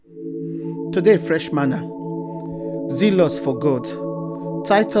Today, fresh manna. Zealous for God.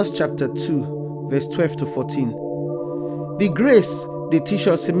 Titus chapter 2, verse 12 to 14. The grace they teach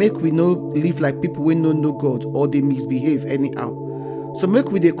us to make we no live like people we no know God or they misbehave anyhow. So make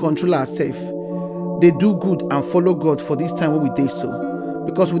we they control ourselves. They do good and follow God for this time when we day so.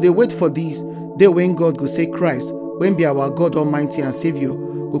 Because we they wait for this day when God go say Christ, when be our God Almighty and Savior,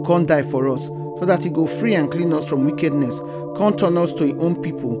 go come die for us, so that He go free and clean us from wickedness, come turn us to His own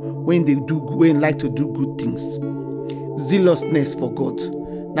people when they like to do good things. Zealousness for God.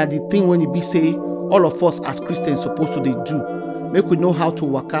 Now the thing when it be say all of us as Christians supposed to they do. Make we know how to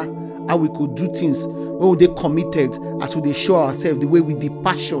waka, how we could do things when we they committed, as we they show ourselves the way with the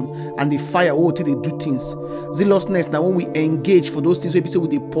passion and the fire what they do things. Zealousness now when we engage for those things, we say we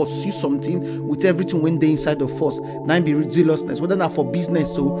they pursue something with everything when they inside of us. Now be zealousness, whether not for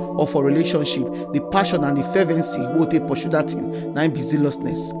business or for relationship, the passion and the fervency what they pursue that thing. Now be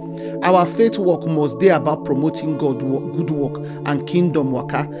zealousness. Our faith work must be about promoting God good work and kingdom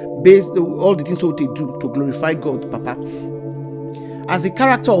worker based on all the things what they do to glorify God, Papa. As a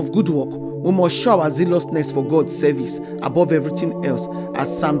character of good work, we must show our zealousness for God's service above everything else.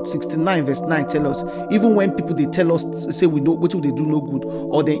 As Psalm 69 verse 9 tell us, even when people they tell us, say we know what they do no good,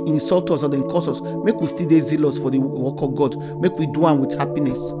 or they insult us or they curse us, make we still they zealous for the work of God. Make we do one with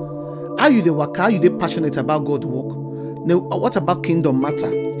happiness. Are you the worker? Are you the passionate about God's work? Now, what about kingdom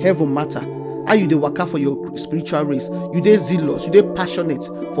matter? Heaven matter? Are you the worker for your spiritual race? You they zealous? You they passionate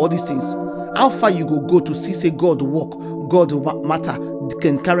for all these things? How far you go to see say God work, God matter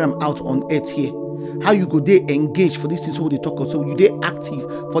can carry them out on earth here? How you go they engage for these things what they talk about? So you they active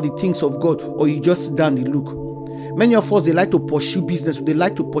for the things of God, or you just sit down and look? Many of us, they like to pursue business, they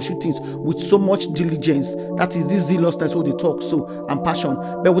like to pursue things with so much diligence. That is this zealousness what they talk so and passion.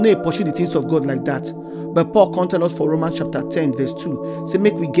 But we don't pursue the things of God like that. But Paul can tell us for Romans chapter 10 verse 2, say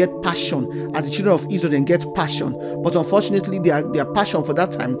make we get passion as the children of Israel then get passion. But unfortunately their passion for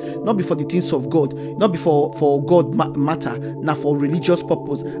that time not be for the things of God, not be for God matter, not for religious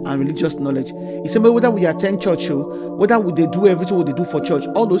purpose and religious knowledge. He said whether we attend church, whether they do everything what they do for church,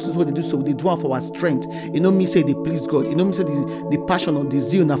 all those things what they do, so they do it for our strength. You know me say they please God. You know me say the passion or the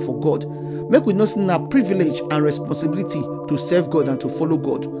zeal now for God. Make we know see our privilege and responsibility to serve God and to follow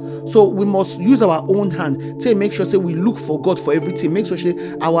God. So we must use our own hand to make sure say we look for God for everything. Make sure say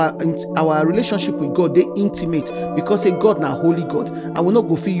our relationship with God they intimate, because say God now holy God, and we not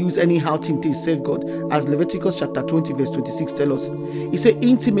go feel use anyhow thing to serve God. As Leviticus chapter 20 verse 26 tell us, he said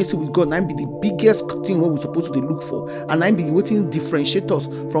intimacy with God now be the biggest thing what we're supposed to look for, and now be waiting differentiate us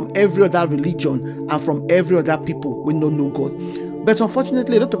from every other religion and from every other people we don't know God. But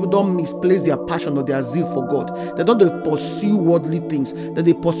unfortunately, a lot of people don't misplace their passion or their zeal for God. They don't pursue worldly things.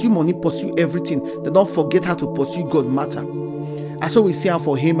 They pursue money, pursue everything. They don't forget how to pursue God matter. As so we see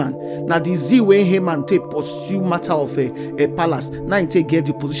for Haman. Now the zeal when Haman take pursue matter of a palace, now he take get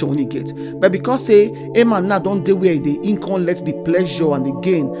the position when he gets. But because say Haman now don't do where the income let the pleasure and the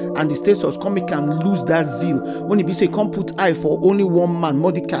gain and the status come, he can lose that zeal. When he be say come put eye for only one man,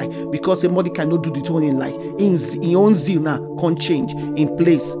 Mordecai, because Mordecai no do the two in like in own zeal now can't change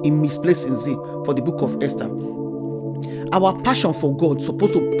in misplacing zeal for the book of Esther. Our passion for God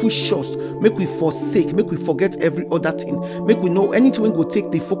supposed to push us, make we forsake, make we forget every other thing, make we know anything when go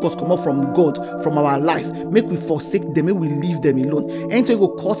take the focus come out from God, from our life, make we forsake them, make we leave them alone. Anything go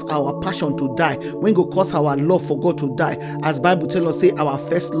cause our passion to die, when go cause our love for God to die, as Bible tell us say our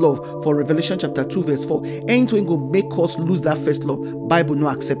first love for Revelation chapter 2 verse 4, anything go make us lose that first love, Bible no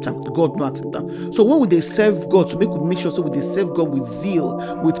accept them, God no accept them. So when we they serve God, so make sure so we they serve God with zeal,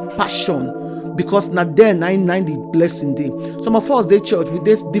 with passion, because not there 990 blessing day. Some of us they church with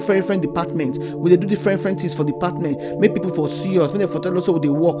this different departments, we they do different things for department, make people for see us, make them for tell us how they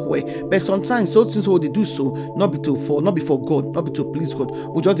walk away. But sometimes so things how they do so not be for God, not be to please God.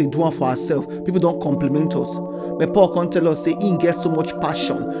 We just they do one for ourselves. People don't compliment us. But Paul can tell us say he get so much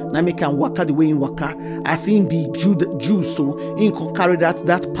passion, now make him waka the way in waka, as he be Jew, so he can carry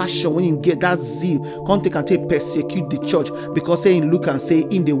that passion when he get that zeal, can take persecute the church, because say in look and say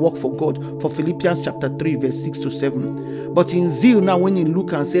in they work for God, for Philippians chapter 3 verse 6 to 7. But in zeal now when you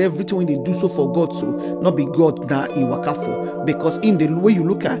look and say everything when they do so for God, so not be God now in waka for, because in the way you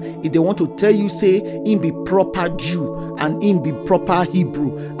look at if they want to tell you say in be proper Jew and in be proper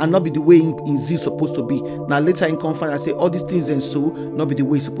Hebrew and not be the way in zeal supposed to be. Now later in conference I say all these things and so not be the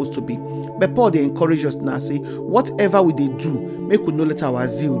way it's supposed to be. But Paul they encourage us now say whatever we they do, make we not let our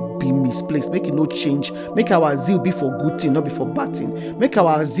zeal be misplaced, make it no change, make our zeal be for good thing, not be for bad thing, make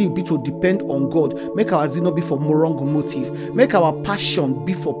our zeal be to depend on God. Make our zeal not be for wrong motive. Make our passion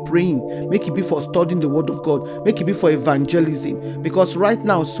be for praying. Make it be for studying the word of God. Make it be for evangelism. Because right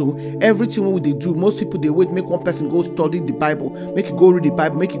now, so everything we they do, most people they wait, make one person go study the Bible, make it go read the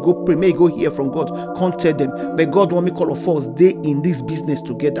Bible, make it go pray, make it go hear from God. Can't tell them. But God want me all of us they in this business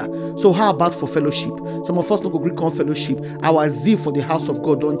together. So how about for fellowship? Some of us no go agree on fellowship. Our zeal for the house of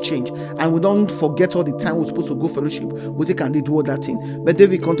God don't change, and we don't forget all the time we're supposed to go fellowship. We take and do all that thing. But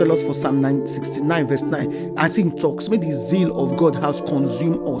David can tell us for Psalm 69 verse 9, as he talks, may the zeal of God has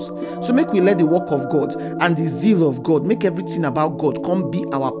consumed us. So make we let the work of God and the zeal of God, make everything about God come be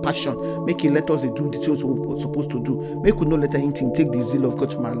our passion. Make it let us do the things we're supposed to do. Make we not let anything take the zeal of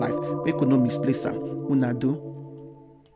God from our life. Make we not misplace them. Una do.